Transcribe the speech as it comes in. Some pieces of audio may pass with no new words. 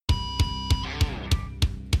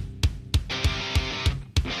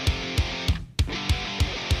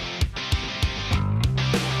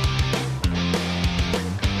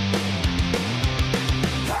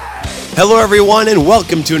Hello, everyone, and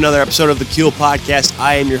welcome to another episode of the Kuehl Podcast.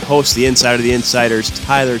 I am your host, the Insider of the Insiders,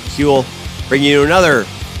 Tyler Kuehl, bringing you another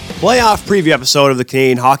playoff preview episode of the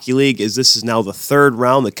Canadian Hockey League, as this is now the third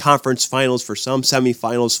round, the conference finals for some,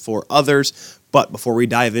 semifinals for others. But before we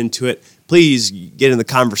dive into it, please get in the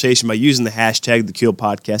conversation by using the hashtag the Kuehl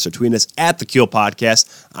Podcast or tweeting us at the Kuehl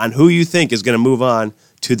Podcast on who you think is going to move on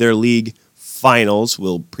to their league finals.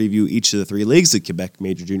 We'll preview each of the three leagues, the Quebec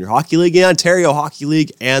Major Junior Hockey League, the Ontario Hockey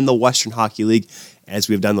League, and the Western Hockey League, as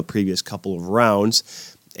we've done the previous couple of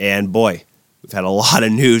rounds. And boy, we've had a lot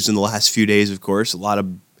of news in the last few days, of course.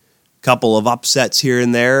 Couple of upsets here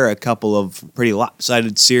and there, a couple of pretty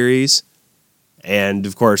lopsided series. And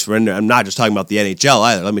of course, I'm not just talking about the NHL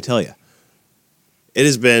either, let me tell you. It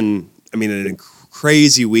has been, a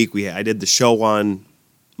crazy week. I did the show on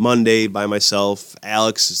Monday by myself.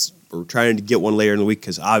 We're trying to get one later in the week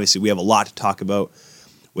because obviously we have a lot to talk about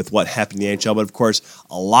with what happened in the NHL. But of course,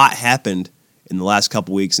 a lot happened in the last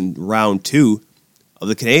couple weeks in round 2 of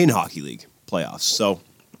the Canadian Hockey League playoffs. So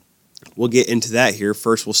we'll get into that here.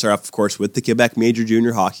 First, we'll start off, of course, with the Quebec Major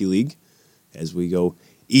Junior Hockey League as we go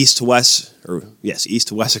east to west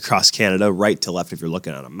across Canada, right to left if you're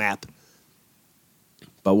looking on a map.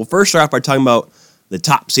 But we'll first start off by talking about the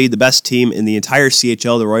top seed, the best team in the entire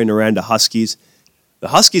CHL, the Roy-Noranda Huskies. The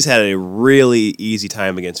Huskies had a really easy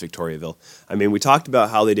time against Victoriaville. We talked about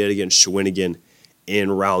how they did against Shawinigan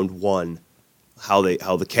in round 1, how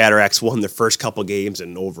the Cataracts won their first couple games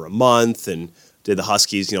in over a month, and did the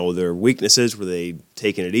Huskies, their weaknesses, were they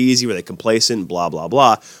taking it easy, were they complacent, blah, blah,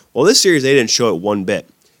 blah. Well, this series, they didn't show it one bit.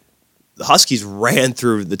 The Huskies ran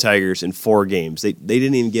through the Tigers in 4 games. They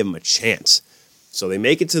didn't even give them a chance. So they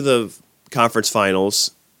make it to the conference finals,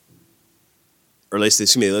 or at least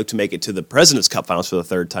they look to make it to the President's Cup finals for the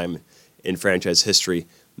third time in franchise history,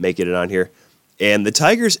 making it on here. And the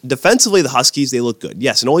Tigers, defensively, the Huskies, they look good.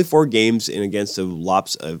 Yes, in only 4 games and against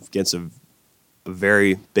a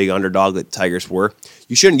very big underdog that the Tigers were,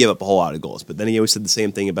 you shouldn't give up a whole lot of goals. But then he always said the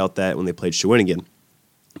same thing about that when they played Shawinigan.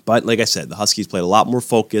 But like I said, the Huskies played a lot more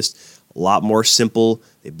focused, a lot more simple.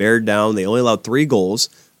 They bared down. They only allowed 3 goals.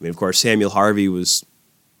 Of course, Samuel Harvey was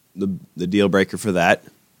the deal breaker for that.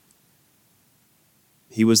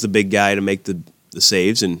 He was the big guy to make the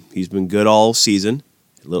saves, and he's been good all season.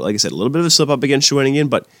 Like I said, a little bit of a slip-up against Shawinigan,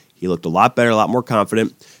 but he looked a lot better, a lot more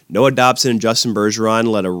confident. Noah Dobson and Justin Bergeron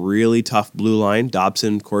led a really tough blue line.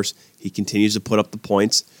 Dobson, of course, he continues to put up the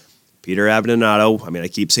points. Peter Abbandonato, I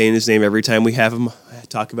keep saying his name every time we have him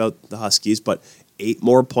talk about the Huskies, but 8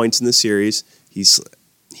 more points in the series.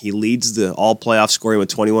 He leads the all-playoff scoring with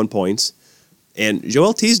 21 points. And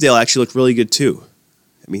Joel Teasdale actually looked really good, too.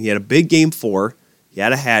 He had a big Game 4. He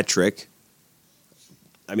had a hat trick.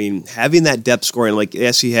 Having that depth scoring,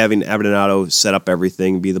 having Abbandonato set up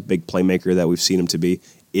everything, be the big playmaker that we've seen him to be,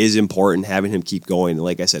 is important. Having him keep going.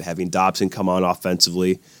 Like I said, having Dobson come on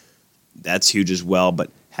offensively, that's huge as well. But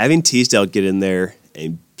having Teasdale get in there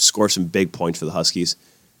and score some big points for the Huskies,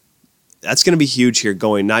 that's going to be huge here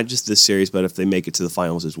going, not just this series, but if they make it to the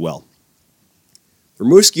finals as well.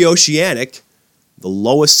 Rimouski Oceanic, the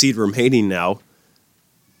lowest seed remaining now,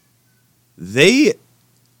 they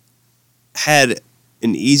had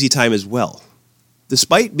an easy time as well.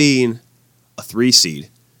 Despite being a 3 seed,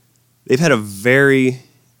 they've had a very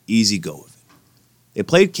easy go of it. They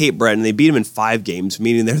played Cape Breton, they beat them in 5 games,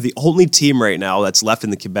 meaning they're the only team right now that's left in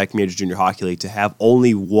the Quebec Major Junior Hockey League to have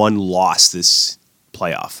only 1 loss this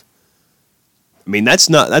playoff. That's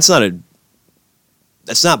not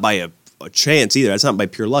by a chance either. That's not by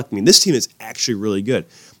pure luck. This team is actually really good.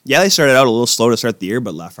 Yeah, they started out a little slow to start the year,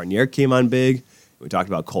 but Lafreniere came on big. We talked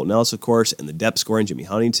about Colton Ellis, of course, and the depth scoring, Jimmy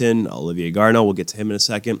Huntington, Olivier Garneau. We'll get to him in a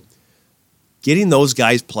second. Getting those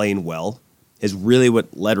guys playing well is really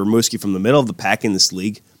what led Rimouski from the middle of the pack in this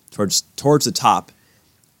league towards the top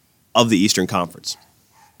of the Eastern Conference.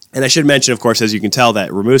 And I should mention, of course, as you can tell, that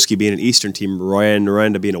Rimouski being an Eastern team,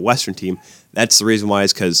 Roy-Noranda being a Western team, that's the reason why,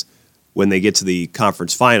 is because when they get to the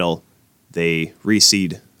conference final, they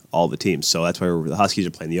reseed all the teams. So that's why the Huskies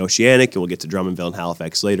are playing the Oceanic, and we'll get to Drummondville and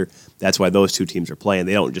Halifax later. That's why those 2 teams are playing.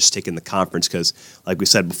 They don't just stick in the conference because, like we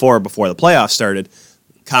said before the playoffs started,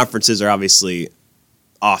 conferences are obviously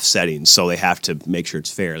offsetting, so they have to make sure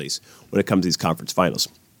it's fair, at least when it comes to these conference finals.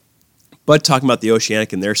 But talking about the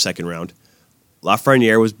Oceanic in their second round,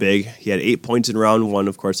 Lafreniere was big. He had 8 points in round 1,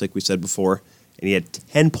 of course, like we said before, and he had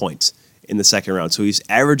 10 points in the second round. So he's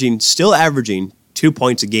still averaging 2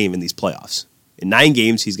 points a game in these playoffs. In 9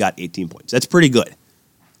 games, he's got 18 points. That's pretty good.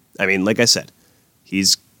 Like I said,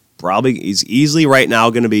 he's easily right now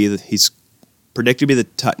going to be, he's predicted to be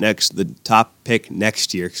the top pick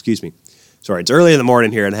next year. Excuse me. Sorry, it's early in the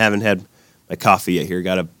morning here and I haven't had my coffee yet here.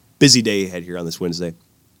 Got to busy day ahead here on this Wednesday.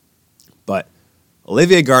 But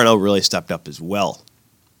Olivier Garneau really stepped up as well.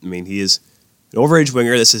 I mean, he is an overage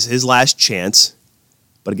winger. This is his last chance.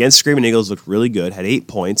 But against Screaming Eagles, looked really good, had 8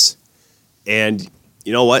 points. And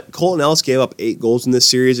you know what? Colton Ellis gave up 8 goals in this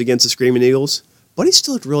series against the Screaming Eagles, but he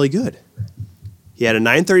still looked really good. He had a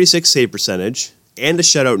 .936 save percentage and a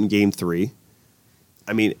shutout in Game 3.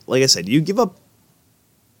 I mean, like I said, you give up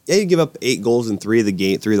 8 goals in 3 of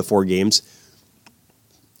the 4 games.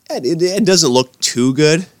 It doesn't look too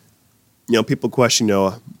good. You know, people question,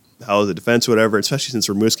 how the defense, whatever, especially since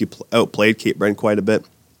Rimouski outplayed Cape Breton quite a bit.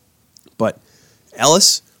 But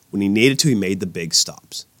Ellis, when he needed to, he made the big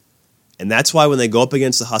stops. And that's why when they go up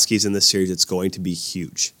against the Huskies in this series, it's going to be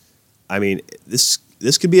huge. I mean, this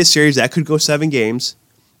could be a series that could go 7 games,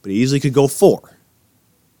 but it easily could go 4.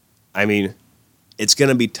 I mean, it's going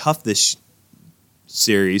to be tough this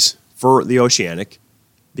series for the Oceanic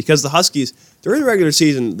because the Huskies, during the regular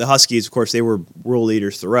season, the Huskies, of course, they were world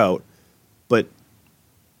leaders throughout. But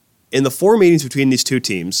in the 4 meetings between these two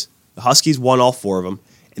teams, the Huskies won all 4 of them,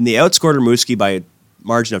 and they outscored Rimouski by a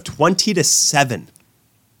margin of 20-7.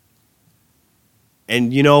 And,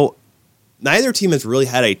 neither team has really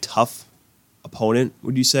had a tough opponent,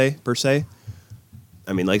 would you say, per se?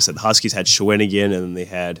 I mean, like I said, the Huskies had Shawinigan, and then they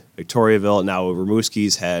had Victoriaville. Now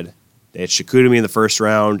Rimouski's had Chicoutimi in the first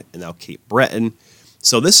round, and now Cape Breton.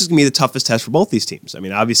 So this is going to be the toughest test for both these teams. I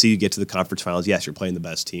mean, obviously, you get to the conference finals. Yes, you're playing the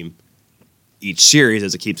best team each series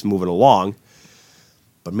as it keeps moving along.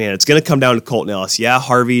 But, man, it's going to come down to Colton Ellis. Yeah,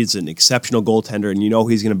 Harvey's an exceptional goaltender, and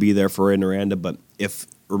he's going to be there for Noranda. But if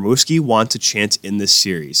Rimouski wants a chance in this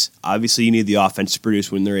series, obviously you need the offense to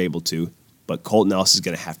produce when they're able to, but Colton Ellis is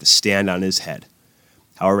going to have to stand on his head.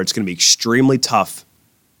 However, it's going to be extremely tough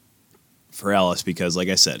for Ellis because, like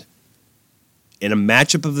I said, in a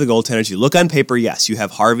matchup of the goaltenders, you look on paper, yes, you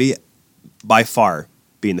have Harvey by far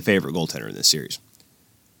being the favorite goaltender in this series.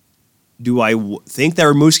 Do I think that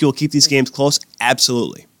Rimouski will keep these games close?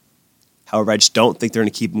 Absolutely. However, I just don't think they're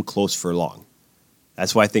going to keep them close for long.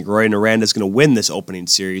 That's why I think Roy Noranda is going to win this opening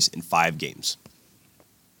series in 5 games.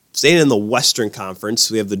 Staying in the Western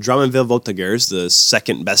Conference, we have the Drummondville Voltigeurs, the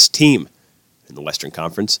second best team in the Western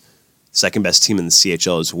Conference, second best team in the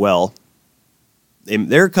CHL as well.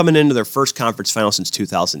 They're coming into their first conference final since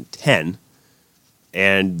 2010,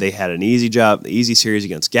 and they had an easy series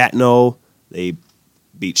against Gatineau. They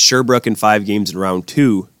beat Sherbrooke in 5 games in round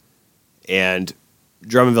 2, and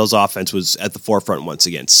Drummondville's offense was at the forefront once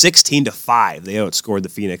again. 16-5, they outscored the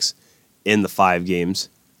Phoenix in the 5 games,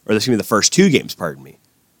 or excuse me, the first 2 games, pardon me.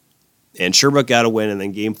 And Sherbrooke got a win, and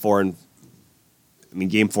then Game 4 and 5,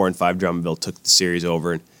 Drummondville took the series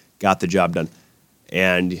over and got the job done.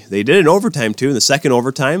 And they did it in overtime, too. In the second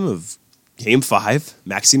overtime of Game 5,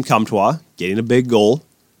 Maxime Comtois getting a big goal.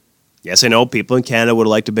 Yes, I know people in Canada would have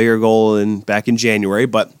liked a bigger goal back in January,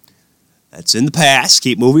 but that's in the past.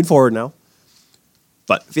 Keep moving forward now.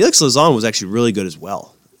 But Felix Lazon was actually really good as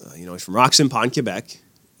well. He's from Roxham Pond, Quebec.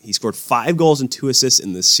 He scored 5 goals and 2 assists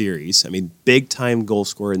in this series. I mean, big-time goal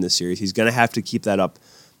scorer in this series. He's going to have to keep that up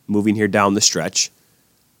moving here down the stretch.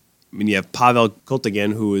 I mean, you have Pavel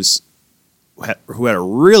Kultagen, who had a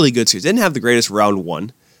really good series. Didn't have the greatest round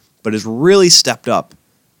 1, but has really stepped up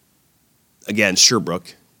against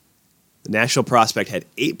Sherbrooke. The national prospect had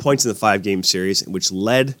 8 points in the 5-game series, which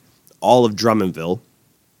led all of Drummondville.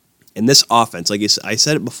 And this offense, like I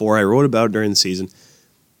said it before, I wrote about it during the season,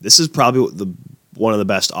 this is probably one of the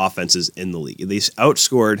best offenses in the league. They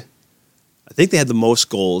outscored, I think they had the most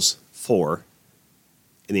goals for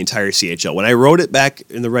in the entire CHL. When I wrote it back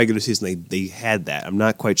in the regular season, they had that. I'm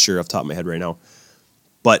not quite sure off the top of my head right now.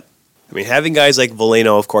 But, I mean, having guys like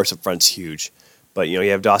Valeno, of course, up front's huge. But, you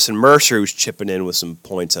have Dawson Mercer, who's chipping in with some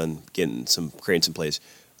points on creating some plays.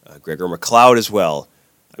 Gregor McLeod as well.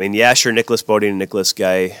 I mean, yeah, sure, Nicholas Bodine and Nicholas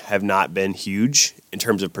Guy have not been huge in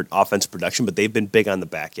terms of offensive production, but they've been big on the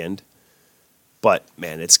back end. But,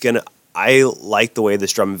 man, I like the way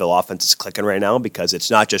this Drummondville offense is clicking right now because it's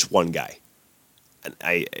not just one guy. And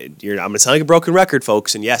I'm going to sound like a broken record,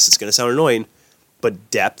 folks, and yes, it's going to sound annoying, but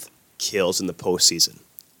depth kills in the postseason.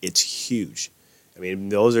 It's huge. I mean,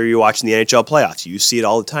 those are you watching the NHL playoffs. You see it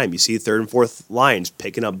all the time. You see third and fourth lines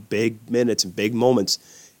picking up big minutes and big moments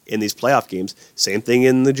in these playoff games. Same thing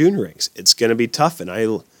in the junior ranks. It's going to be tough, and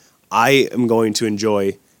I am going to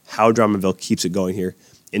enjoy how Drummondville keeps it going here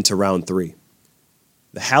into round 3.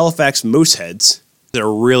 The Halifax Mooseheads did a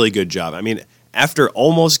really good job. I mean, after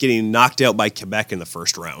almost getting knocked out by Quebec in the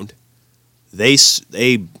first round, they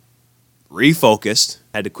refocused,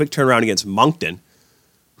 had a quick turnaround against Moncton,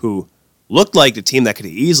 who looked like the team that could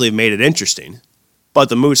easily have made it interesting. But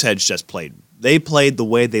the Mooseheads just played. They played the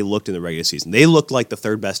way they looked in the regular season. They looked like the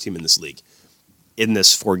third best team in this league in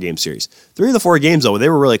this 4-game series. 3 of the 4 games, though, they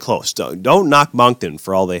were really close. Don't knock Moncton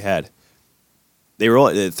for all they had. 3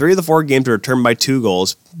 of the 4 games were determined by 2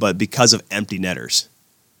 goals, but because of empty netters.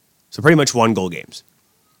 So pretty much 1-goal games.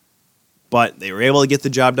 But they were able to get the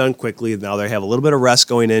job done quickly. Now they have a little bit of rest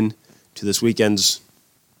going in to this weekend's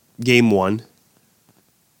game 1.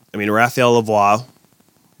 I mean, Raphael Lavoie,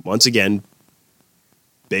 once again,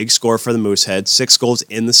 big score for the Mooseheads. 6 goals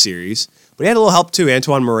in the series. But he had a little help, too.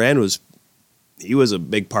 Antoine Morin was a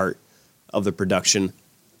big part of the production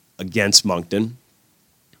against Moncton.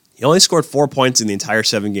 He only scored 4 points in the entire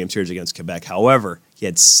 7-game series against Quebec. However, he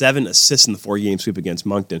had 7 assists in the 4-game sweep against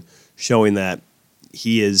Moncton, showing that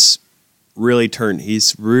he's really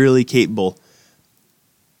capable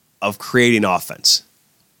of creating offense.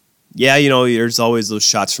 Yeah, there's always those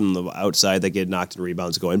shots from the outside that get knocked and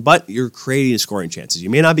rebounds going, but you're creating scoring chances. You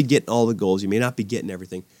may not be getting all the goals, you may not be getting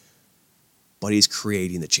everything, but he's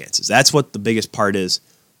creating the chances. That's what the biggest part is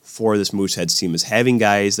for this Mooseheads team, is having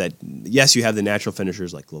guys that, yes, you have the natural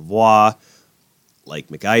finishers like Lavoie, like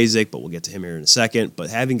McIsaac, but we'll get to him here in a second, but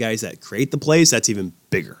having guys that create the plays, that's even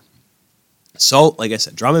bigger. So, like I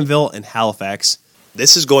said, Drummondville and Halifax,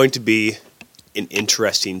 this is going to be an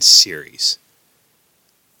interesting series.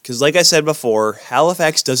 Because like I said before,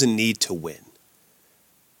 Halifax doesn't need to win.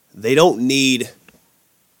 They don't need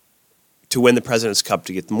to win the President's Cup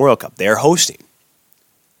to get the Memorial Cup. They are hosting.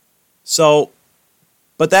 So,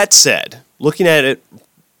 but that said, looking at it,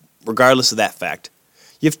 regardless of that fact,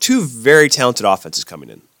 you have 2 very talented offenses coming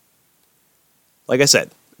in. Like I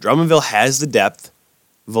said, Drummondville has the depth.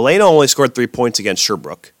 Valeno only scored 3 points against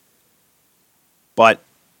Sherbrooke, but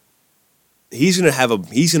he's going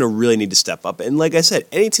to really need to step up. And like I said,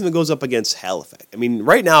 any team that goes up against Halifax, I mean,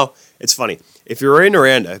 right now, it's funny. If you're in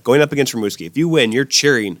Oranda going up against Rimouski, if you win, you're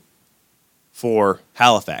cheering for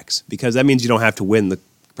Halifax because that means you don't have to win the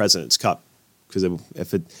President's Cup. Because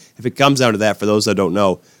if it comes down to that, for those that don't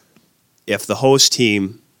know, if the host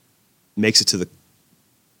team makes it to the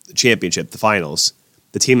championship, the finals,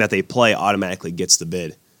 the team that they play automatically gets the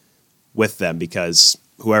bid with them because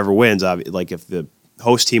whoever wins, like if the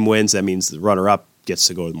host team wins, that means the runner-up gets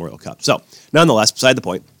to go to the Memorial Cup. So, nonetheless, beside the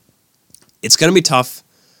point, it's going to be tough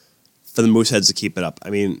for the Mooseheads to keep it up. I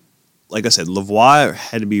mean, like I said, Lavoie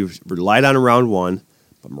had to be relied on in round 1,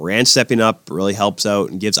 but Moran stepping up really helps out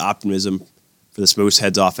and gives optimism for this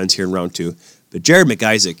Mooseheads offense here in round 2. But Jared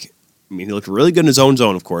McIsaac, I mean, he looked really good in his own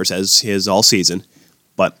zone, of course, as he has all season.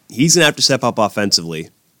 But he's going to have to step up offensively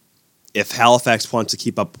if Halifax wants to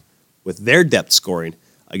keep up with their depth scoring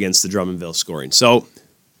against the Drummondville scoring. So,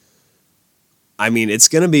 I mean, it's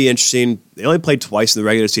going to be interesting. They only played twice in the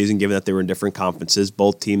regular season, given that they were in different conferences.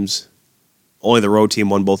 Both teams, only the road team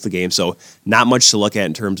won both the games, so not much to look at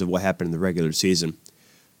in terms of what happened in the regular season.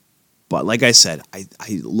 But like I said, I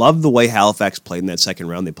love the way Halifax played in that second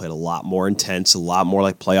round. They played a lot more intense, a lot more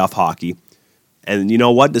like playoff hockey. And you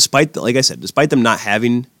know what? Despite them not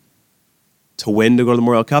having to win to go to the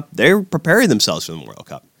Memorial Cup, they're preparing themselves for the Memorial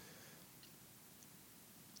Cup.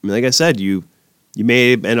 I mean, like I said, you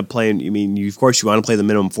may end up playing. Of course, you want to play the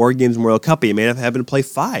minimum 4 games in the Memorial Cup, but you may end up having to play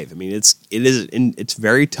 5. I mean, it's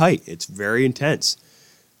very tight. It's very intense.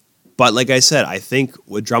 But like I said, I think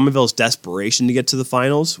with Drummondville's desperation to get to the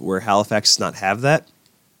finals, where Halifax does not have that,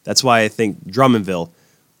 that's why I think Drummondville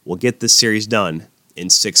will get this series done in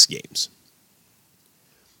 6 games.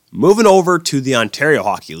 Moving over to the Ontario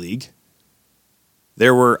Hockey League,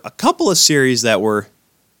 there were a couple of series that were,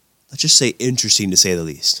 let's just say, interesting to say the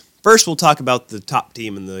least. First, we'll talk about the top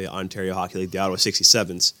team in the Ontario Hockey League, the Ottawa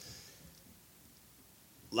 67s.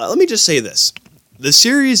 Let me just say this. The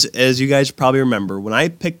series, as you guys probably remember, when I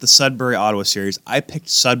picked the Sudbury-Ottawa series, I picked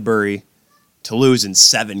Sudbury to lose in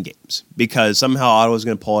 7 games because somehow Ottawa was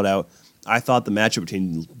going to pull it out. I thought the matchup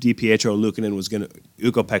between DiPietro and Luukkonen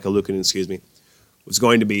Ukko-Pekka Luukkonen, was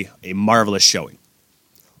going to be a marvelous showing.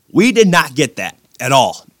 We did not get that at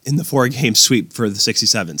all in the 4-game sweep for the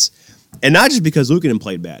 67s. And not just because Luukkonen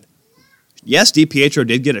played bad. Yes, DiPietro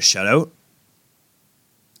did get a shutout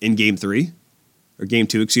in Game 2.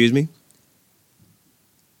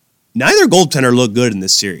 Neither goaltender looked good in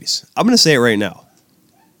this series. I'm going to say it right now.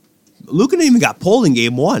 Luukkonen even got pulled in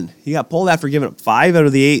Game 1. He got pulled after giving up 5 out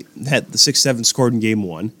of the 8 that the 6-7 scored in Game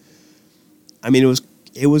 1. I mean,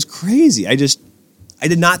 it was crazy. I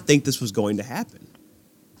did not think this was going to happen.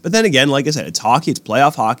 But then again, like I said, it's hockey. It's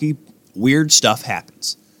playoff hockey. Weird stuff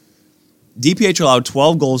happens. DiPietro allowed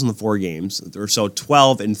 12 goals in the 4 games, or so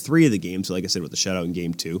 12 in 3 of the games, like I said, with the shutout in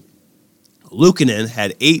Game 2. Luukkonen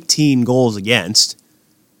had 18 goals against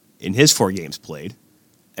in his 4 games played.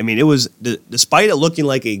 I mean, it was, despite it looking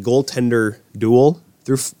like a goaltender duel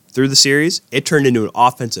through the series, it turned into an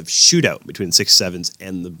offensive shootout between the 67s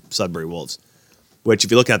and the Sudbury Wolves. Which, if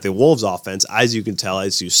you look at the Wolves' offense, as you can tell,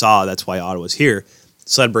 as you saw, that's why Ottawa's here,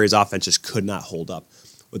 Sudbury's offense just could not hold up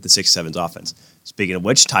with the 67's offense. Speaking of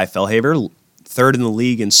which, Ty Fellhaber, third in the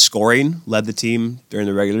league in scoring, led the team during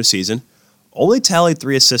the regular season. Only tallied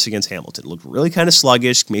 3 assists against Hamilton. Looked really kind of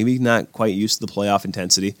sluggish, maybe not quite used to the playoff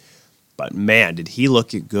intensity. But man, did he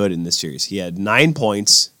look good in this series. He had 9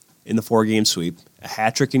 points in the 4-game sweep, a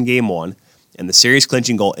hat trick in Game 1, and the series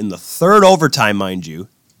clinching goal in the third overtime, mind you,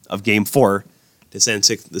 of Game 4 to send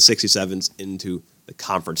the 67s into the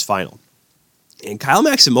conference final. And Kyle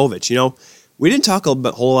Maximovic, we didn't talk a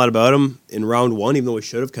whole lot about him in round 1, even though we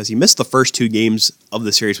should have, because he missed the first 2 games of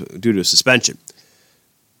the series due to a suspension.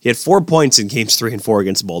 He had 4 points in games 3 and 4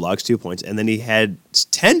 against the Bulldogs, 2 points, and then he had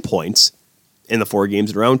 10 points in the 4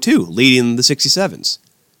 games in round 2, leading the 67s.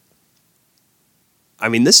 I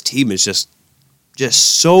mean, this team is just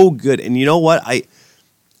so good. And you know what?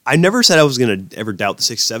 I never said I was going to ever doubt the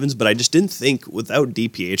 67s, but I just didn't think without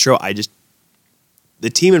DiPietro, the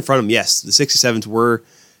team in front of them, yes, the 67s were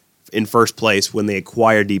in first place when they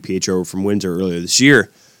acquired DiPietro from Windsor earlier this year.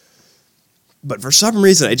 But for some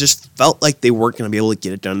reason, I just felt like they weren't going to be able to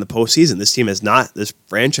get it done in the postseason. This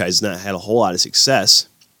franchise has not had a whole lot of success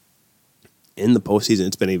in the postseason.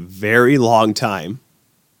 It's been a very long time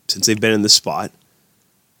since they've been in this spot.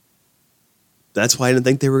 That's why I didn't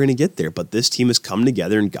think they were going to get there. But this team has come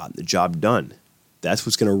together and gotten the job done. That's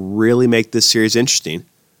what's going to really make this series interesting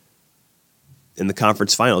in the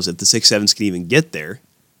conference finals, if the 6-7s can even get there.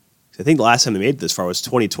 I think the last time they made it this far was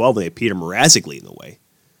 2012 when they had Peter Mrazek leading the way.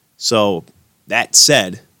 So, that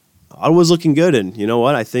said, Ottawa's looking good, and you know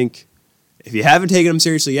what? I think if you haven't taken them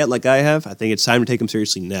seriously yet, like I have, I think it's time to take them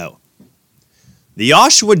seriously now. The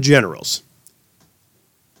Oshawa Generals.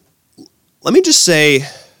 Let me just say,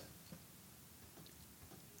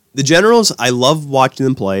 the Generals, I love watching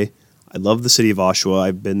them play. I love the city of Oshawa.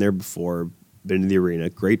 I've been there before, been to the arena.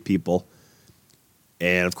 Great people.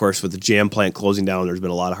 And, of course, with the jam plant closing down, there's been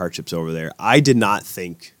a lot of hardships over there. I did not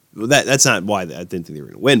think, that's not why I didn't think they were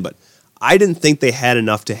going to win, but I didn't think they had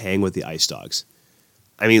enough to hang with the Ice Dogs.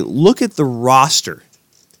 I mean, look at the roster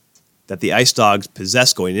that the Ice Dogs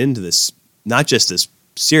possess going into this, not just this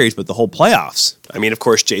series, but the whole playoffs. I mean, of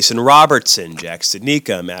course, Jason Robertson, Jack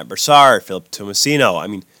Studnicka, Matt Broussard, Philip Tomasino. I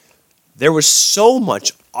mean, there was so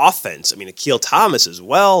much offense. I mean, Akil Thomas as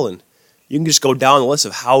well, and you can just go down the list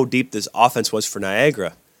of how deep this offense was for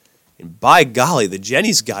Niagara. And by golly, the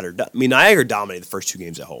Jennies got her done. I mean, Niagara dominated the first 2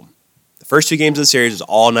 games at home. The first 2 games of the series was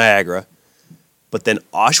all Niagara. But then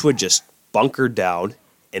Oshawa just bunkered down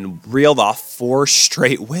and reeled off 4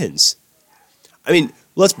 straight wins. I mean,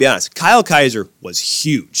 let's be honest. Kyle Kaiser was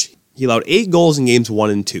huge. He allowed 8 goals in games 1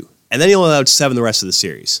 and 2. And then he only allowed 7 the rest of the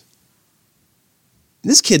series.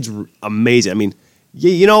 This kid's amazing. I mean,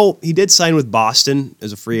 he did sign with Boston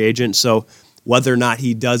as a free agent, so whether or not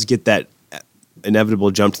he does get that inevitable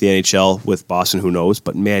jump to the NHL with Boston, who knows?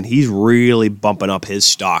 But, man, he's really bumping up his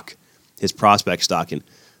stock, his prospect stock. And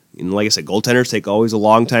like I said, goaltenders take always a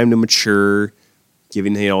long time to mature,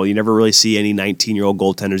 given, you never really see any 19-year-old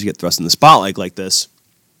goaltenders get thrust in the spotlight like this.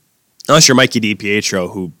 Unless you're Mikey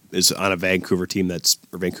DiPietro, who is on a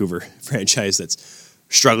Vancouver franchise that's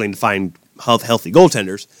struggling to find healthy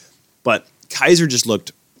goaltenders. But Kaiser just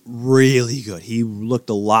looked really good. He looked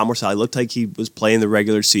a lot more solid. He looked like he was playing the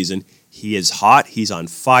regular season. He is hot. He's on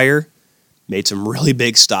fire. Made some really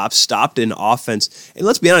big stops. Stopped in offense. And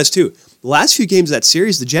let's be honest, too. The last few games of that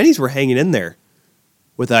series, the Jennies were hanging in there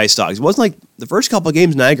with the Ice Dogs. It wasn't like the first couple of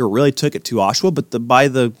games Niagara really took it to Oshawa, but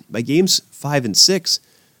by games 5 and 6,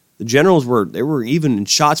 the Generals were even in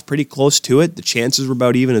shots pretty close to it. The chances were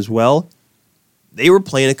about even as well. They were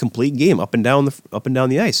playing a complete game up and down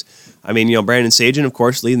the ice. I mean, Brandon Sagen, of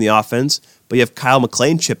course, leading the offense, but you have Kyle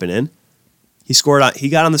McLean chipping in. He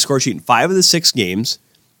got on the score sheet in 5 of the 6 games,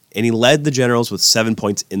 and he led the Generals with 7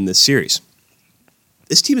 points in this series.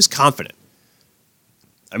 This team is confident.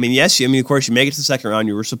 I mean, yes, of course, you make it to the second round.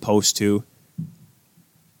 You were supposed to.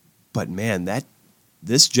 But, man,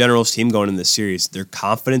 this Generals team going in this series, their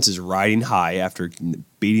confidence is riding high after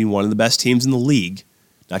beating one of the best teams in the league,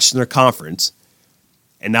 not just in their conference.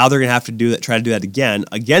 And now they're going to have to try to do that again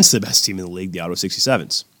against the best team in the league, the Ottawa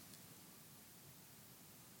 67s.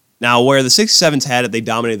 Now, where the 67s had it, they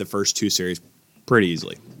dominated the first 2 series pretty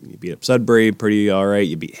easily. You beat up Sudbury pretty all right.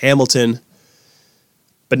 You beat Hamilton.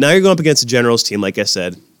 But now you're going up against a Generals team, like I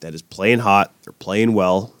said, that is playing hot. They're playing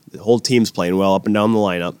well. The whole team's playing well up and down the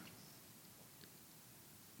lineup.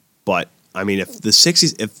 But, I mean, if the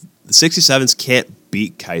 67s can't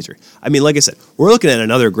beat Kaiser. I mean, like I said, we're looking at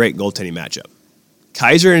another great goaltending matchup.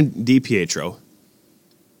 Kaiser and DiPietro.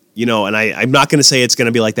 You know, and I'm not going to say it's going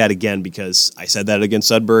to be like that again because I said that against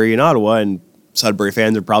Sudbury and Ottawa, and Sudbury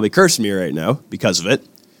fans are probably cursing me right now because of it.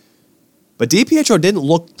 But DiPietro didn't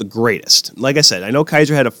look the greatest. Like I said, I know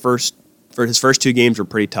Kaiser had his first 2 games were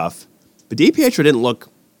pretty tough, but DiPietro didn't look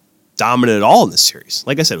dominant at all in this series.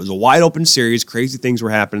 Like I said, it was a wide open series. Crazy things were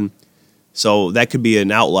happening. So that could be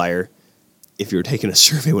an outlier if you're taking a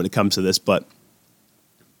survey when it comes to this. But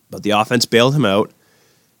the offense bailed him out.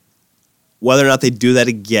 Whether or not they do that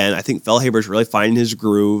again, I think Fellhaber's really finding his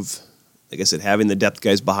groove. Like I said, having the depth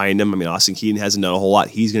guys behind him. I mean, Austin Keaton hasn't done a whole lot.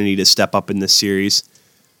 He's going to need to step up in this series.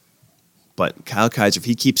 But Kyle Kaiser, if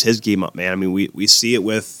he keeps his game up, man, I mean, we see it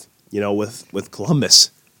with Columbus.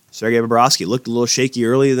 Sergei Bobrovsky looked a little shaky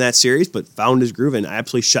early in that series, but found his groove and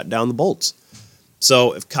absolutely shut down the Bolts.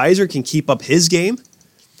 So if Kaiser can keep up his game,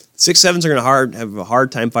 6-7s are going to have a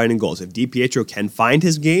hard time finding goals. If DiPietro can find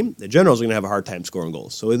his game, the Generals are going to have a hard time scoring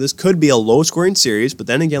goals. So this could be a low-scoring series, but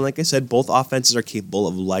then again, like I said, both offenses are capable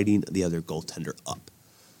of lighting the other goaltender up.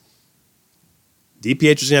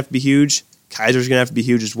 DiPietro's going to have to be huge. Kaiser's going to have to be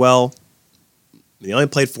huge as well. They only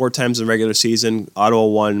played 4 times in the regular season. Ottawa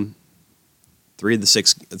won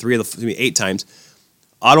 8 times.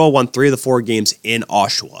 Ottawa won 3 of the 4 games in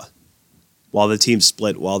Oshawa, while the team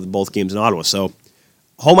split both games in Ottawa. So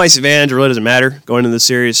home ice advantage really doesn't matter going into the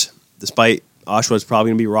series, despite Oshawa's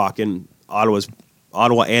probably going to be rocking. Ottawa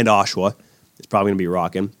and Oshawa is probably going to be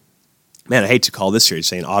rocking. Man, I hate to call this series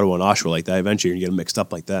saying Ottawa and Oshawa like that. Eventually you're going to get them mixed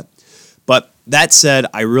up like that. But that said,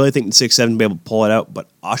 I really think the 6-7 will be able to pull it out, but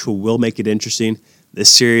Oshawa will make it interesting. This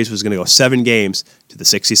series was going to go 7 games to the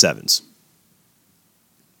 67s.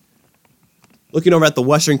 Looking over at the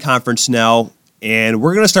Western Conference now, and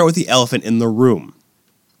we're going to start with the elephant in the room.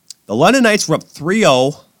 The London Knights were up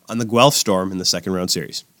 3-0 on the Guelph Storm in the second round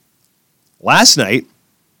series. Last night,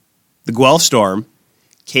 the Guelph Storm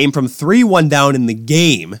came from 3-1 down in the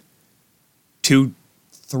game to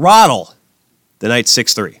throttle the Knights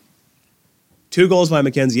 6-3. 2 goals by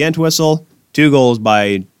Mackenzie Entwistle, 2 goals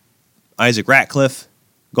by Isaac Ratcliffe,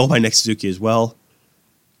 goal by Nick Suzuki as well.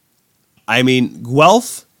 I mean,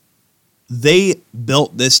 Guelph, they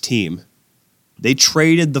built this team. They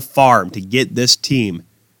traded the farm to get this team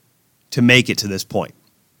to make it to this point.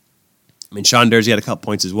 I mean, Sean Dursey had a couple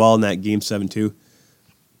points as well in that game 7-2.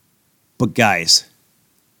 But guys,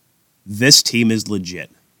 this team is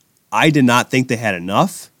legit. I did not think they had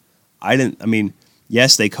enough.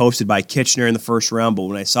 Yes, they coasted by Kitchener in the first round, but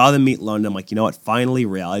when I saw them meet London, I'm like, you know what? Finally,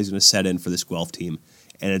 reality is going to set in for this Guelph team,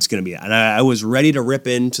 and it's going to be. And I was ready to rip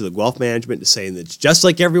into the Guelph management to saying that it's just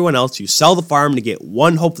like everyone else. You sell the farm to get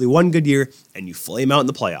hopefully one good year, and you flame out in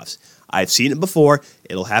the playoffs. I've seen it before.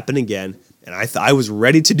 It'll happen again, and I was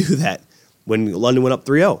ready to do that when London went up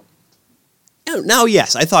 3-0. Now,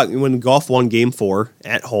 yes, I thought when Guelph won Game 4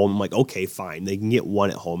 at home, I'm like, okay, fine, they can get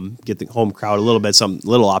one at home, get the home crowd a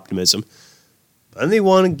little optimism. And they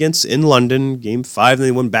won in London, Game 5, and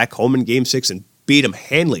they won back home in Game 6 and beat them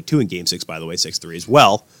handily, 2 in Game 6, by the way, 6-3 as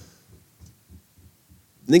well.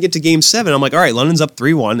 And then get to Game 7, I'm like, all right, London's up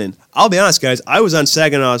 3-1, and I'll be honest, guys, I was on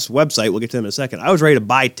Saginaw's website, we'll get to them in a second, I was ready to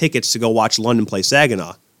buy tickets to go watch London play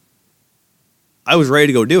Saginaw. I was ready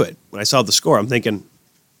to go do it. When I saw the score, I'm thinking,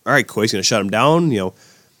 all right, Coy's going to shut them down,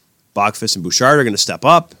 Bachfist and Bouchard are going to step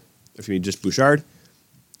up, if you mean just Bouchard.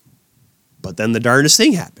 But then the darndest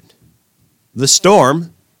thing happened. The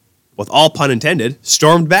Storm, with all pun intended,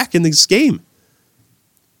 stormed back in this game.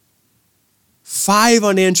 5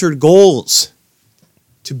 unanswered goals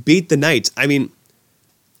to beat the Knights. I mean,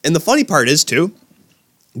 and the funny part is, too,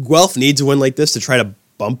 Guelph needs a win like this to try to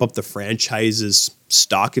bump up the franchise's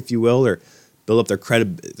stock, if you will, or build up their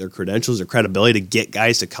credentials, their credibility to get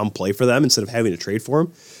guys to come play for them instead of having to trade for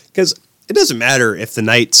them. Because it doesn't matter if the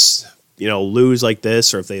Knights lose like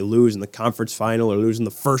this, or if they lose in the conference final, or lose in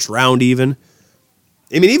the first round even.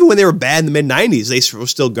 I mean, even when they were bad in the mid-90s, they were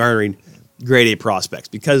still garnering grade A prospects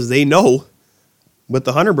because they know with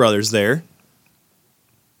the Hunter brothers there,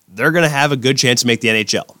 they're going to have a good chance to make the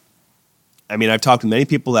NHL. I mean, I've talked to many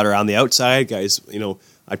people that are on the outside, guys,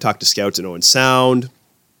 I've talked to scouts in Owen Sound,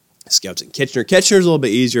 scouts in Kitchener. Kitchener's a little bit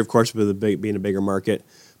easier, of course, with being a bigger market,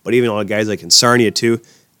 but even all the guys like in Sarnia, too,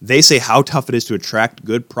 they say how tough it is to attract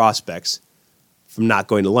good prospects from not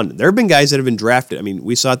going to London. There have been guys that have been drafted. I mean,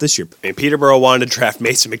 we saw it this year. I mean, Peterborough wanted to draft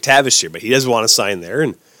Mason McTavish here, but he doesn't want to sign there.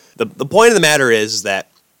 And the point of the matter is that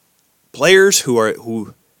players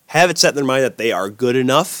who have it set in their mind that they are good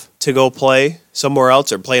enough to go play somewhere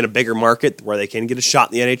else or play in a bigger market where they can get a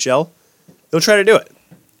shot in the NHL, they'll try to do it.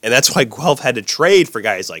 And that's why Guelph had to trade for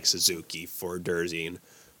guys like Suzuki, for Dursey, and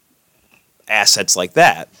assets like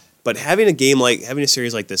that. But having a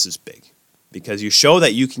series like this is big because you show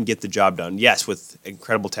that you can get the job done. Yes, with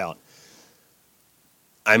incredible talent.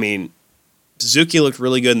 I mean, Suzuki looked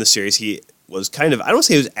really good in the series. He was I don't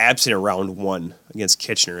say he was absent in round 1 against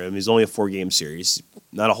Kitchener. I mean, he's only a 4-game series.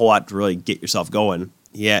 Not a whole lot to really get yourself going.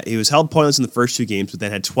 Yeah, he was held pointless in the first 2 games, but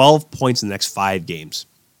then had 12 points in the next 5 games.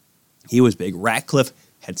 He was big. Ratcliffe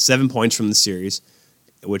had 7 points from the series,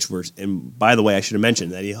 and by the way, I should have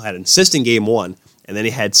mentioned that he had an assist in game 1, and then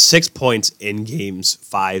he had 6 points in games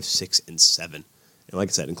 5, 6, and 7. And like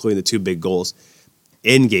I said, including the 2 big goals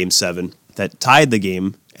in game 7 that tied the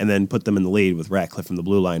game and then put them in the lead with Ratcliffe from the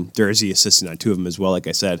blue line. Dursey assisting on 2 of them as well, like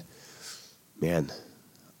I said. Man,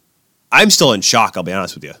 I'm still in shock, I'll be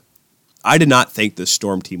honest with you. I did not think the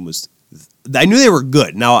Storm team was... I knew they were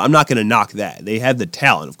good. Now, I'm not going to knock that. They had the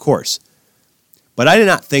talent, of course. But I did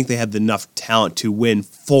not think they had enough talent to win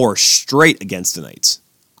 4 straight against the Knights.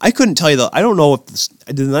 I couldn't tell you, though. I don't know if...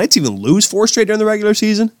 Did the Knights even lose 4 straight during the regular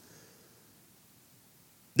season?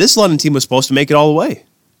 This London team was supposed to make it all the way.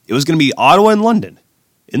 It was going to be Ottawa and London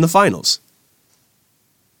in the finals.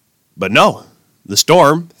 But no, the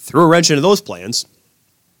Storm threw a wrench into those plans.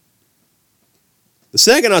 The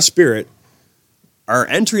Saginaw Spirit are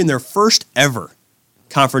entering their first ever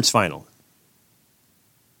conference final.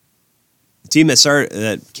 The team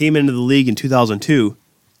that came into the league in 2002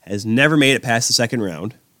 has never made it past the second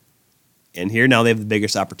round. And here now they have the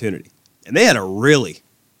biggest opportunity. And they had a really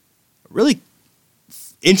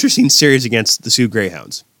interesting series against the Sioux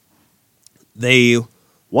Greyhounds. They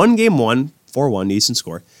won game 1, 4-1, decent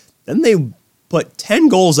score. Then they put 10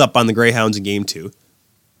 goals up on the Greyhounds in game 2.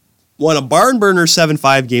 Won a barn burner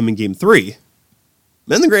 7-5 game in game 3.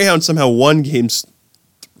 Then the Greyhounds somehow won games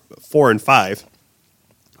 4 and 5.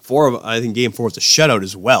 I think game 4 was a shutout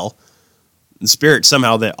as well. The Spirit,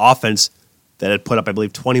 somehow the offense that had put up, I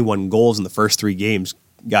believe, 21 goals in the first 3 games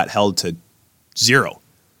got held to 0.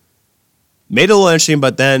 Made it a little interesting,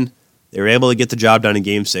 but then they were able to get the job done in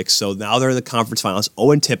game 6. So now they're in the conference finals.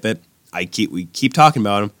 Owen Tippett, we keep talking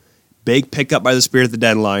about him. Big pickup by the Spirit at the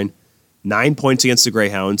deadline. 9 points against the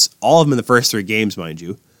Greyhounds. All of them in the first 3 games, mind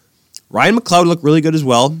you. Ryan McLeod looked really good as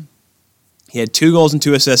well. He had 2 goals and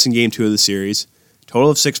 2 assists in game 2 of the series.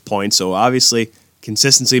 Total of 6 points. So obviously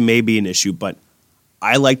consistency may be an issue, but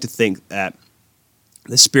I like to think that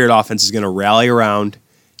the Spirit offense is going to rally around,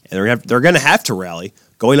 and they're going to have to rally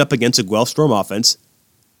going up against a Guelph Storm offense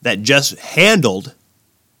that just handled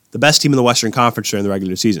the best team in the Western Conference during the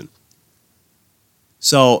regular season.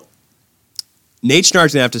 So Nate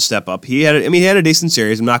Schnarr's gonna have to step up. He had a decent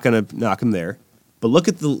series. I'm not gonna knock him there, but look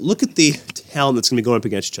at the talent that's gonna be going up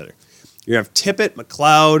against each other. You're gonna have Tippett,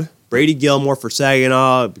 McLeod, Brady Gilmore for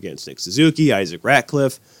Saginaw against Nick Suzuki, Isaac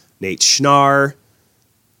Ratcliffe, Nate Schnarr.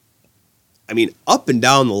 I mean, up and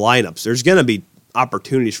down the lineups, there's gonna be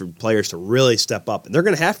opportunities for players to really step up, and they're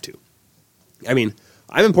gonna have to. I mean,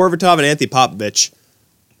 Ivan Porvatov and Anthony Popovich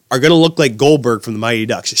are going to look like Goldberg from the Mighty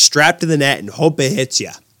Ducks, just strapped to the net and hope it hits you,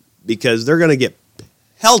 because they're going to get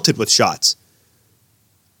pelted with shots.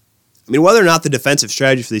 I mean, whether or not the defensive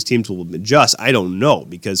strategy for these teams will adjust, I don't know,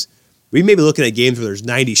 because we may be looking at games where there's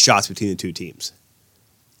 90 shots between the 2 teams.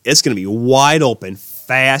 It's going to be wide open,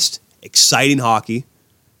 fast, exciting hockey.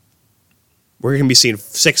 We're going to be seeing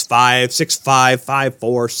 6-5, 6-5, 5-4,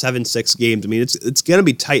 7-6 games. I mean, it's going to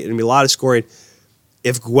be tight. It's going to be a lot of scoring.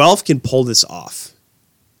 If Guelph can pull this off,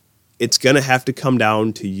 it's going to have to come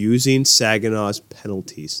down to using Saginaw's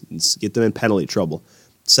penalties and get them in penalty trouble.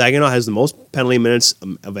 Saginaw has the most penalty minutes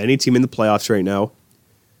of any team in the playoffs right now.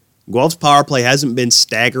 Guelph's power play hasn't been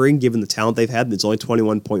staggering given the talent they've had. It's only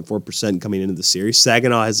 21.4% coming into the series.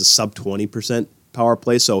 Saginaw has a sub 20% power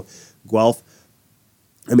play, so Guelph,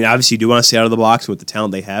 I mean, obviously you do want to stay out of the box with the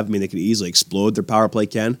talent they have. I mean, they could easily explode, their power play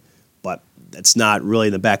can, but that's not really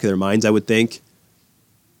in the back of their minds, I would think.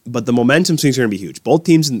 But the momentum swings are going to be huge. Both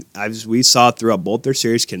teams, as we saw throughout both their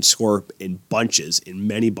series, can score in bunches, in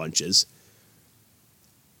many bunches.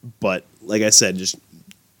 But, like I said, just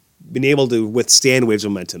being able to withstand waves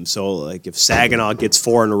of momentum. So, like, if Saginaw gets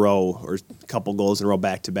 4 in a row or a couple goals in a row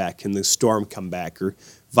back-to-back, can the Storm come back or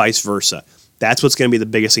vice versa? That's what's going to be the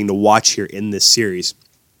biggest thing to watch here in this series.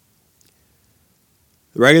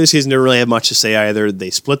 The regular season didn't really have much to say either. They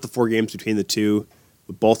split the 4 games between the two,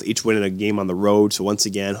 with both each winning a game on the road. So once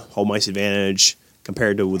again, home ice advantage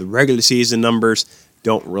compared to the regular season numbers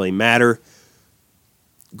don't really matter.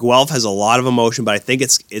 Guelph has a lot of emotion, but I think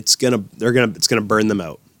it's gonna burn them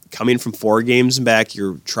out. Coming from 4 games back,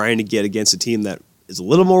 you're trying to get against a team that is a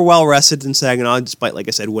little more well rested than Saginaw, despite, like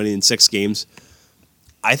I said, winning in 6 games.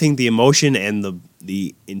 I think the emotion and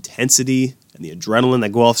the intensity and the adrenaline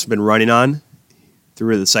that Guelph's been running on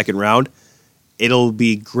through the second round, It'll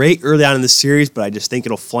be great early on in the series, but I just think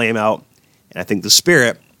it'll flame out, and I think the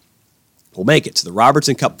Spirit will make it to the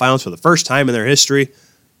Robertson Cup Finals for the first time in their history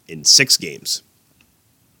in 6 games.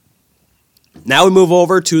 Now we move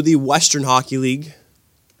over to the Western Hockey League,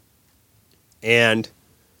 and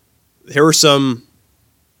there were some,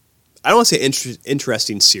 I don't want to say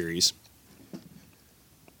interesting series,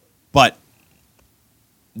 but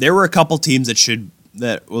there were a couple teams at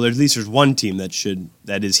least there's one team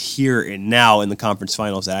that is here and now in the conference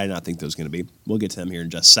finals that I did not think there was going to be. We'll get to them here in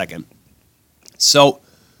just a second. So,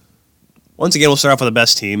 once again, we'll start off with the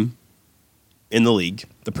best team in the league,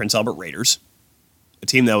 the Prince Albert Raiders, a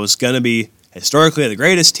team that was going to be historically the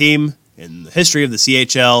greatest team in the history of the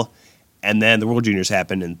CHL, and then the World Juniors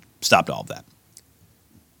happened and stopped all of that.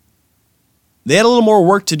 They had a little more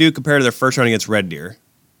work to do compared to their first round against Red Deer.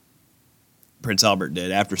 Prince Albert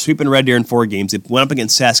did. After sweeping Red Deer in 4 games, they went up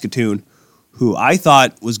against Saskatoon, who I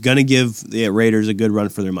thought was going to give the Raiders a good run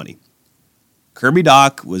for their money. Kirby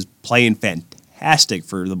Dach was playing fantastic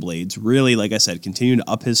for the Blades. Really, like I said, continuing to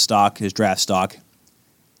up his draft stock.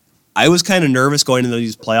 I was kind of nervous going into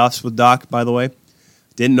these playoffs with Dach, by the way.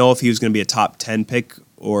 Didn't know if he was going to be a top 10 pick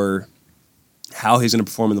or how he's going to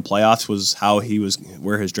perform in the playoffs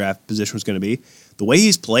where his draft position was going to be. The way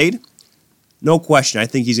he's played, no question, I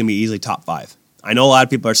think he's going to be easily top 5. I know a lot of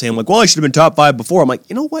people are saying, like, well, he should have been top 5 before. I'm like,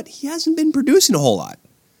 you know what? He hasn't been producing a whole lot.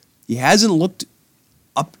 He hasn't looked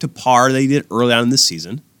up to par that he did early on in this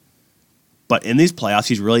season. But in these playoffs,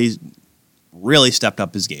 he's really, really stepped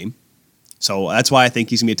up his game. So that's why I think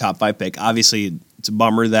he's going to be a top 5 pick. Obviously, it's a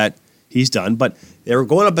bummer that he's done, but they were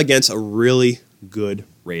going up against a really good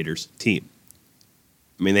Raiders team.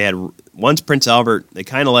 I mean, they had, once Prince Albert, they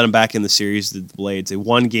kind of let him back in the series, the Blades. They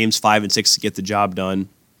won games 5 and 6 to get the job done.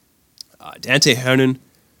 Dante Hannon,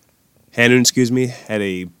 had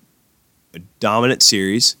a dominant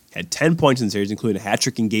series, had 10 points in the series, including a hat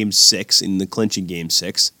trick in Game 6, in the clinching Game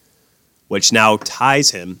 6, which now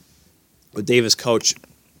ties him with Davis Coach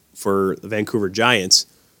for the Vancouver Giants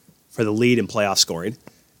for the lead in playoff scoring.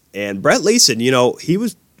 And Brett Leeson, he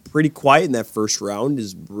was pretty quiet in that first round,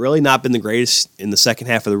 has really not been the greatest in the second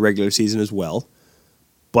half of the regular season as well.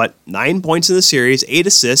 But 9 points in the series, 8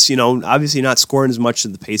 assists, obviously not scoring as much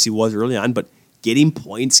at the pace he was early on, but getting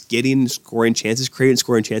points, getting scoring chances, creating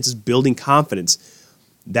scoring chances, building confidence.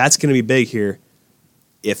 That's going to be big here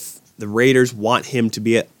if the Raiders want him to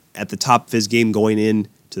be at the top of his game going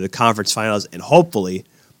into the conference finals and hopefully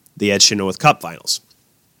the Ed Chinook Cup finals.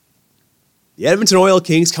 The Edmonton Oil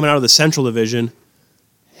Kings, coming out of the Central Division,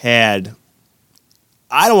 had,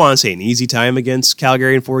 I don't want to say an easy time against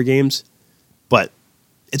Calgary in 4 games, but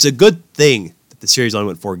it's a good thing that the series only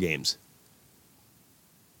went 4 games.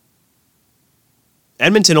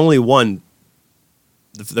 Edmonton only won,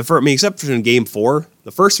 except for in Game 4,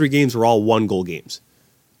 the first 3 games were all 1-goal games,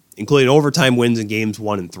 including overtime wins in Games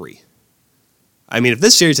 1 and 3. I mean, if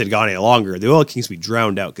this series had gone any longer, the Oil Kings would be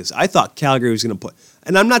drowned out because I thought Calgary was going to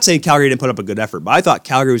and I'm not saying Calgary didn't put up a good effort, but I thought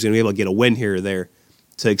Calgary was going to be able to get a win here or there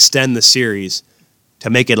to extend the series to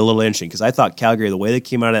make it a little interesting because I thought Calgary, the way they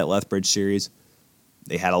came out of that Lethbridge series,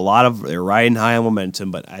 they're riding high on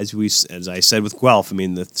momentum, but as I said with Guelph,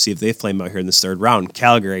 see if they flame out here in this third round.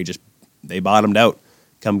 Calgary they bottomed out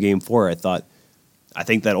come Game 4. I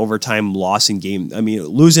think that overtime loss in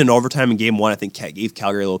losing overtime in Game 1, I think gave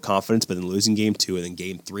Calgary a little confidence, but then losing Game 2 and then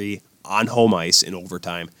Game 3 on home ice in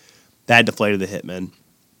overtime, that deflated the Hitmen,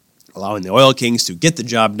 allowing the Oil Kings to get the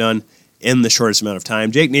job done in the shortest amount of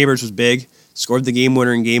time. Jake Neighbors was big, scored the game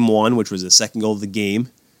winner in Game 1, which was the second goal of the game.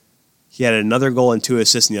 He had another goal and 2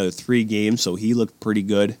 assists in the other 3 games, so he looked pretty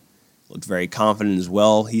good. Looked very confident as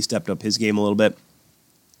well. He stepped up his game a little bit.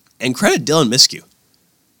 And credit Dylan Miskew.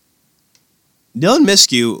 Dylan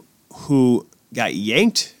Miskew, who got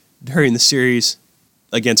yanked during the series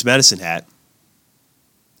against Medicine Hat,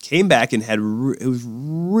 came back and it was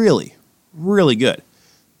really, really good.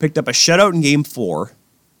 Picked up a shutout in Game 4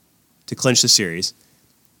 to clinch the series,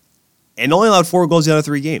 and only allowed 4 goals in the other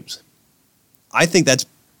 3 games. I think that's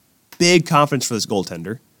big confidence for this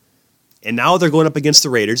goaltender. And now they're going up against the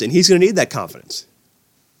Raiders, and he's going to need that confidence.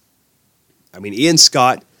 Ian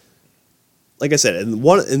Scott, like I said, in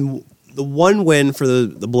the one win for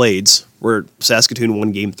the Blades, where Saskatoon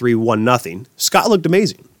won Game 3, 1-0, Scott looked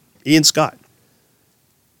amazing. Ian Scott.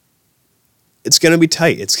 It's going to be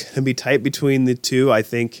tight. It's going to be tight between the two. I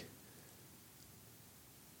think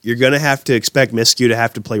you're going to have to expect Miskew to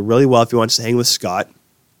have to play really well if he wants to hang with Scott.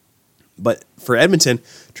 But for Edmonton,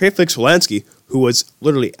 Trey Fix-Wolansky, who was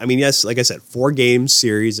literally, yes, like I said, 4 game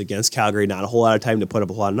series against Calgary, not a whole lot of time to put up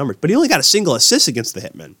a lot of numbers, but he only got a single assist against the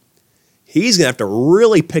Hitmen. He's going to have to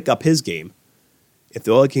really pick up his game if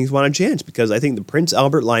the Oil Kings want a chance, because I think the Prince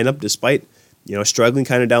Albert lineup, despite struggling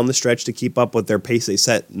kind of down the stretch to keep up with their pace they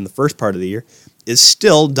set in the first part of the year, is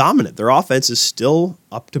still dominant. Their offense is still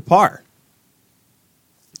up to par.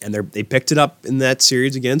 And they picked it up in that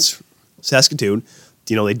series against Saskatoon.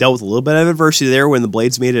 They dealt with a little bit of adversity there when the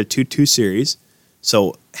Blades made it a 2-2 series.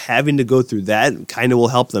 So having to go through that kind of will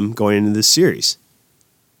help them going into this series.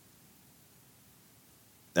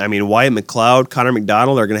 I mean, Wyatt McLeod, Connor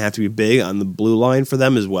McDonald are going to have to be big on the blue line for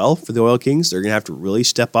them as well, for the Oil Kings. They're going to have to really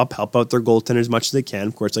step up, help out their goaltender as much as they can.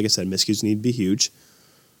 Of course, like I said, miscues need to be huge.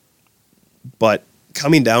 But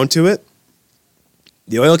coming down to it,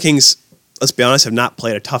 the Oil Kings, let's be honest, have not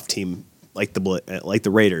played a tough team like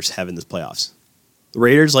the Raiders have in this playoffs. The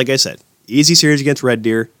Raiders, like I said, easy series against Red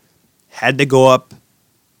Deer, had to go up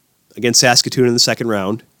against Saskatoon in the second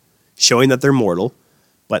round, showing that they're mortal.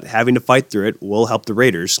 But having to fight through it will help the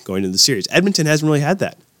Raiders going into the series. Edmonton hasn't really had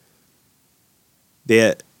that.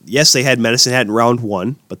 They had Medicine Hat in round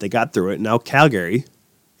 1, but they got through it. Now Calgary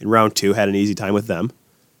in round 2 had an easy time with them.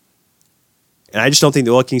 And I just don't think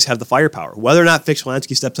the Oil Kings have the firepower. Whether or not Fix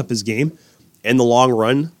Wolansky steps up his game, in the long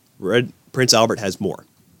run, Prince Albert has more.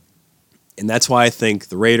 And that's why I think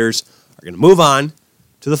the Raiders are going to move on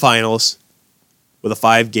to the finals with a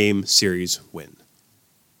 5-game series win.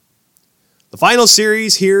 The final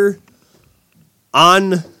series here in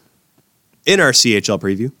our CHL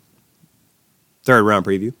preview, third round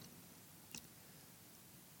preview,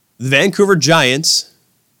 the Vancouver Giants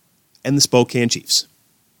and the Spokane Chiefs.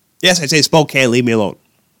 Yes, I say Spokane, leave me alone.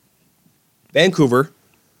 Vancouver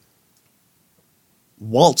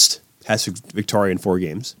waltzed past Victoria in 4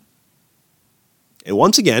 games. And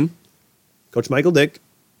once again, Coach Michael Dick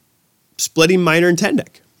splitting Minor and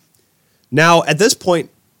Tendek. Now, at this point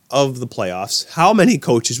of the playoffs, how many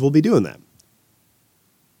coaches will be doing that?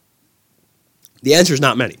 The answer is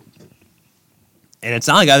not many. And it's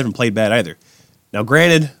not like either of them played bad either. Now,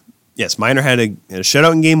 granted, yes, Minor had a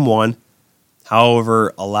shutout in game 1,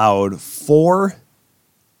 however, allowed 4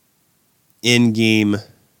 in game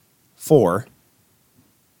 4,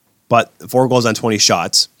 but 4 goals on 20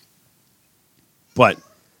 shots. But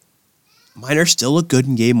Minor still looked good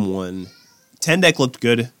in game 1. Tendek looked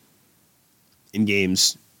good in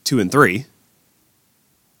games 2 and 3.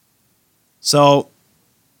 So,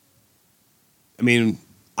 I mean,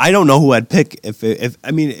 I don't know who I'd pick. If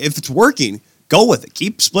it's working, go with it.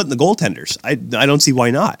 Keep splitting the goaltenders. I don't see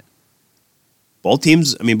why not. Both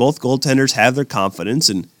goaltenders have their confidence,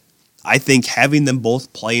 and I think having them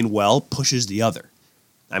both playing well pushes the other.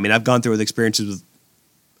 I mean, I've gone through with experiences with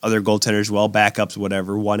other goaltenders, backups,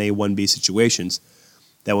 whatever, 1A, 1B situations,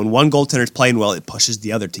 that when one goaltender is playing well, it pushes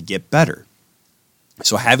the other to get better.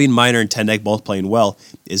 So having Minor and Tendek both playing well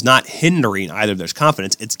is not hindering either of their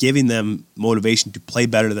confidence. It's giving them motivation to play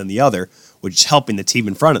better than the other, which is helping the team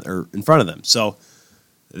in front of them. So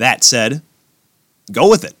that said, go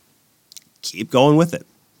with it. Keep going with it.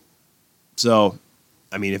 So,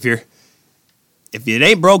 I mean, if it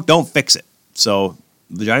ain't broke, don't fix it. So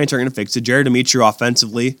the Giants are going to fix it. Jared Demetriou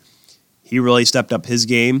offensively, he really stepped up his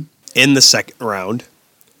game in the second round,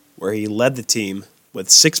 where he led the team with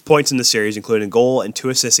 6 points in the series, including a goal and 2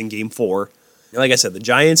 assists in Game 4. And like I said, the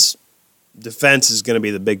Giants' defense is going to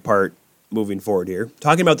be the big part moving forward here.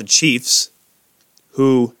 Talking about the Chiefs,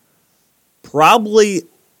 who probably,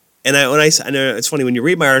 I know it's funny, when you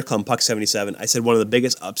read my article on Puck 77, I said one of the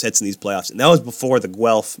biggest upsets in these playoffs, and that was before the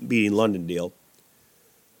Guelph beating London deal.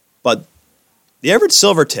 But the Everett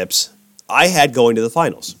Silvertips, I had going to the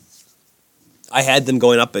finals. I had them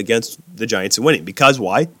going up against the Giants and winning. Because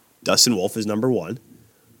why? Dustin Wolf is number 1. And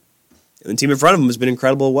the team in front of him has been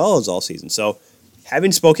incredible as all season. So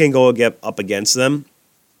having Spokane go up against them,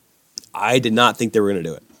 I did not think they were going to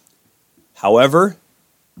do it. However,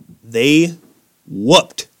 they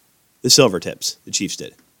whooped the Silvertips, the Chiefs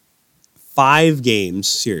did. 5 games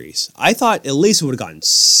series. I thought at least it would have gotten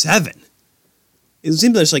 7. It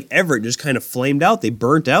seems like Everett just kind of flamed out. They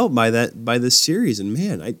burnt out by this series. And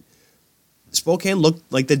man, Spokane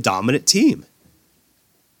looked like the dominant team.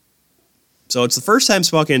 So it's the first time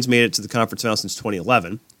Spokane's made it to the conference final since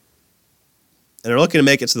 2011. And they're looking to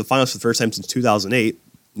make it to the finals for the first time since 2008.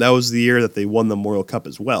 That was the year that they won the Memorial Cup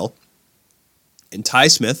as well. And Ty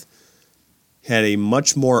Smith had a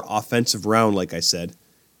much more offensive round, like I said.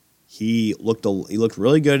 He looked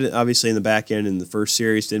really good, obviously, in the back end in the first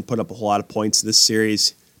series. Didn't put up a whole lot of points this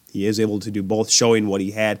series. He is able to do both, showing what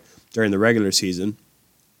he had during the regular season.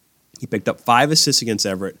 He picked up 5 assists against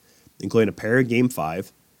Everett, including a pair in Game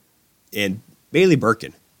 5. And Bailey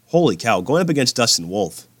Birkin, holy cow, going up against Dustin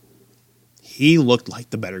Wolf, he looked like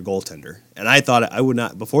the better goaltender. And I thought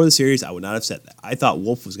before the series, I would not have said that. I thought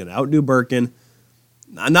Wolf was going to outdo Birkin.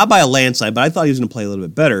 Not by a landslide, but I thought he was going to play a little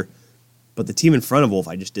bit better. But the team in front of Wolf,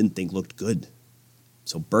 I just didn't think looked good.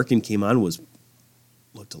 So Birkin came on,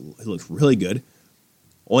 looked really good.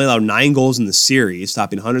 Only allowed 9 goals in the series,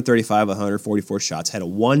 stopping 135 of 144 shots. Had a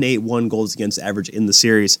 1.81 goals against average in the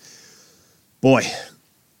series. Boy,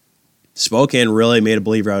 Spokane really made a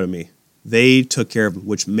believer out of me. They took care of him,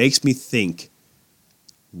 which makes me think,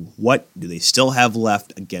 what do they still have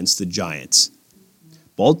left against the Giants?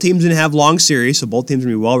 Both teams didn't have long series, so both teams are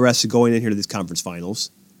going to be well rested going in here to these conference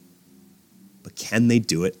finals. But can they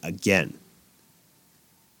do it again?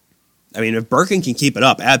 I mean, if Birkin can keep it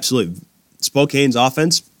up, absolutely. Spokane's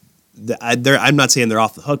offense, I'm not saying they're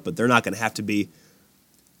off the hook, but they're not going to have to bail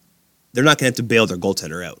their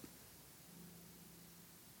goaltender out.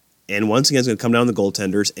 And once again, it's going to come down to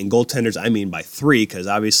goaltenders. And goaltenders, I mean by 3, because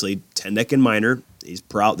obviously Tendek and Minor,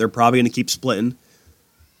 they're probably going to keep splitting.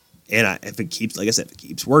 And if it keeps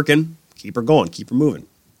working, keep her going, keep her moving.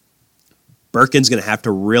 Birkin's going to have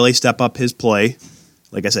to really step up his play.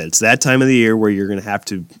 Like I said, it's that time of the year where you're going to have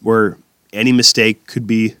to, where any mistake could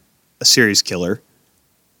be a series killer.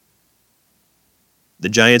 The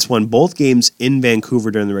Giants won both games in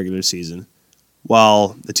Vancouver during the regular season,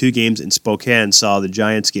 while the 2 games in Spokane saw the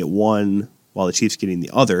Giants get one, while the Chiefs getting the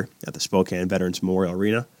other at the Spokane Veterans Memorial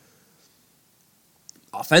Arena.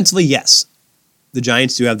 Offensively, yes, the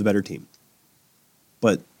Giants do have the better team.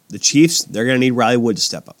 But the Chiefs, they're going to need Riley Wood to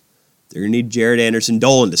step up. They're going to need Jared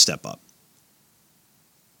Anderson-Dolan to step up.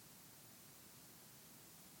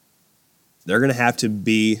 They're going to have to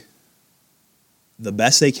be the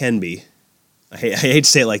best they can be. I hate to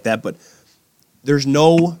say it like that, but there's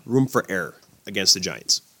no room for error against the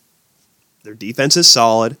Giants. Their defense is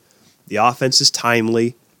solid. The offense is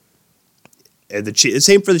timely. And the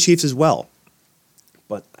same for the Chiefs as well.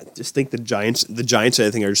 But I just think the Giants,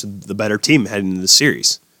 I think, are just the better team heading into the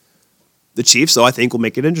series. The Chiefs, though, I think will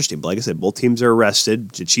make it interesting. But like I said, both teams are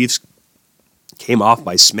rested. The Chiefs came off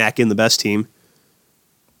by smacking the best team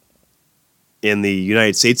in the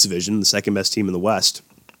United States division, the second best team in the West.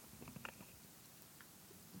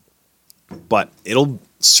 But it'll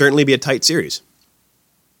certainly be a tight series.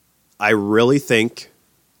 I really think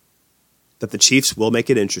that the Chiefs will make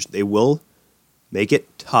it interesting. They will make it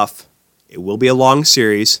tough. It will be a long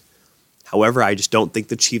series. However, I just don't think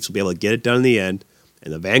the Chiefs will be able to get it done in the end.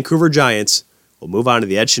 And the Vancouver Giants will move on to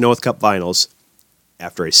the Ed Chynoweth Cup Finals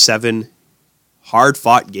after a 7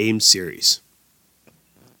 hard-fought game series.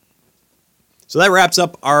 So that wraps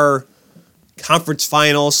up our conference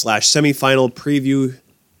final / semifinal preview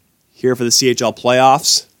here for the CHL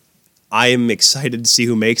playoffs. I am excited to see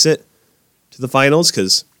who makes it to the finals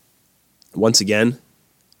because, once again,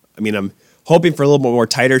 I mean, I'm hoping for a little bit more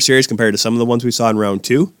tighter series compared to some of the ones we saw in round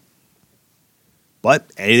 2. But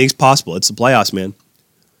anything's possible. It's the playoffs, man.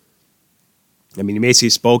 I mean, you may see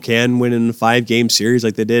Spokane winning a 5-game series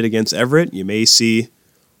like they did against Everett. You may see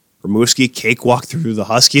Rimouski cakewalk through the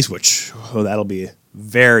Huskies, which that'll be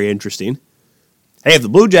very interesting. Hey, if the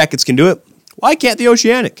Blue Jackets can do it, why can't the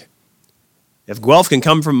Oceanic? If Guelph can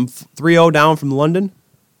come from 3-0 down from London,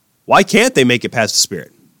 why can't they make it past the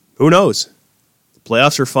Spirit? Who knows? The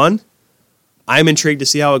playoffs are fun. I'm intrigued to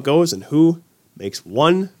see how it goes and who makes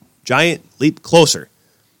one giant leap closer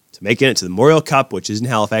to making it to the Memorial Cup, which is in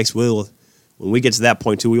Halifax. When we get to that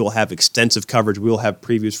point, too, we will have extensive coverage. We will have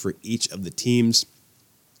previews for each of the teams.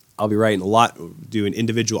 I'll be writing a lot, doing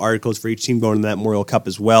individual articles for each team going to that Memorial Cup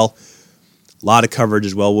as well. A lot of coverage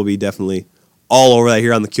as well. We'll be definitely all over that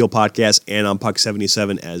here on the Keel Podcast and on Puck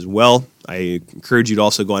 77 as well. I encourage you to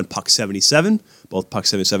also go on Puck 77, both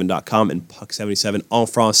puck77.com and Puck 77 en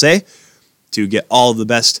français, to get all of the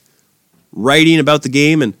best writing about the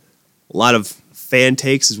game and a lot of fan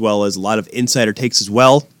takes as well as a lot of insider takes as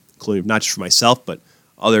well, including not just for myself, but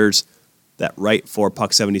others that write for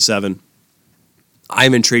Puck 77.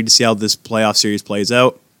 I'm intrigued to see how this playoff series plays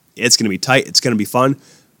out. It's going to be tight. It's going to be fun.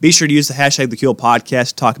 Be sure to use the hashtag #TheKeel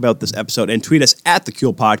to talk about this episode and tweet us at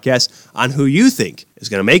 @TheKeel Podcast on who you think is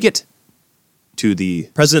going to make it to the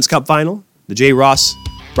President's Cup Final, the J. Ross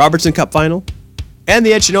Robertson Cup Final, and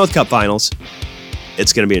the Ed Chynoweth Cup Finals.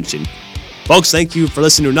 It's going to be interesting. Folks, thank you for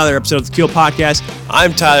listening to another episode of the Keel Podcast.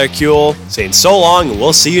 I'm Tyler Kuehl saying so long, and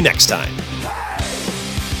we'll see you next time.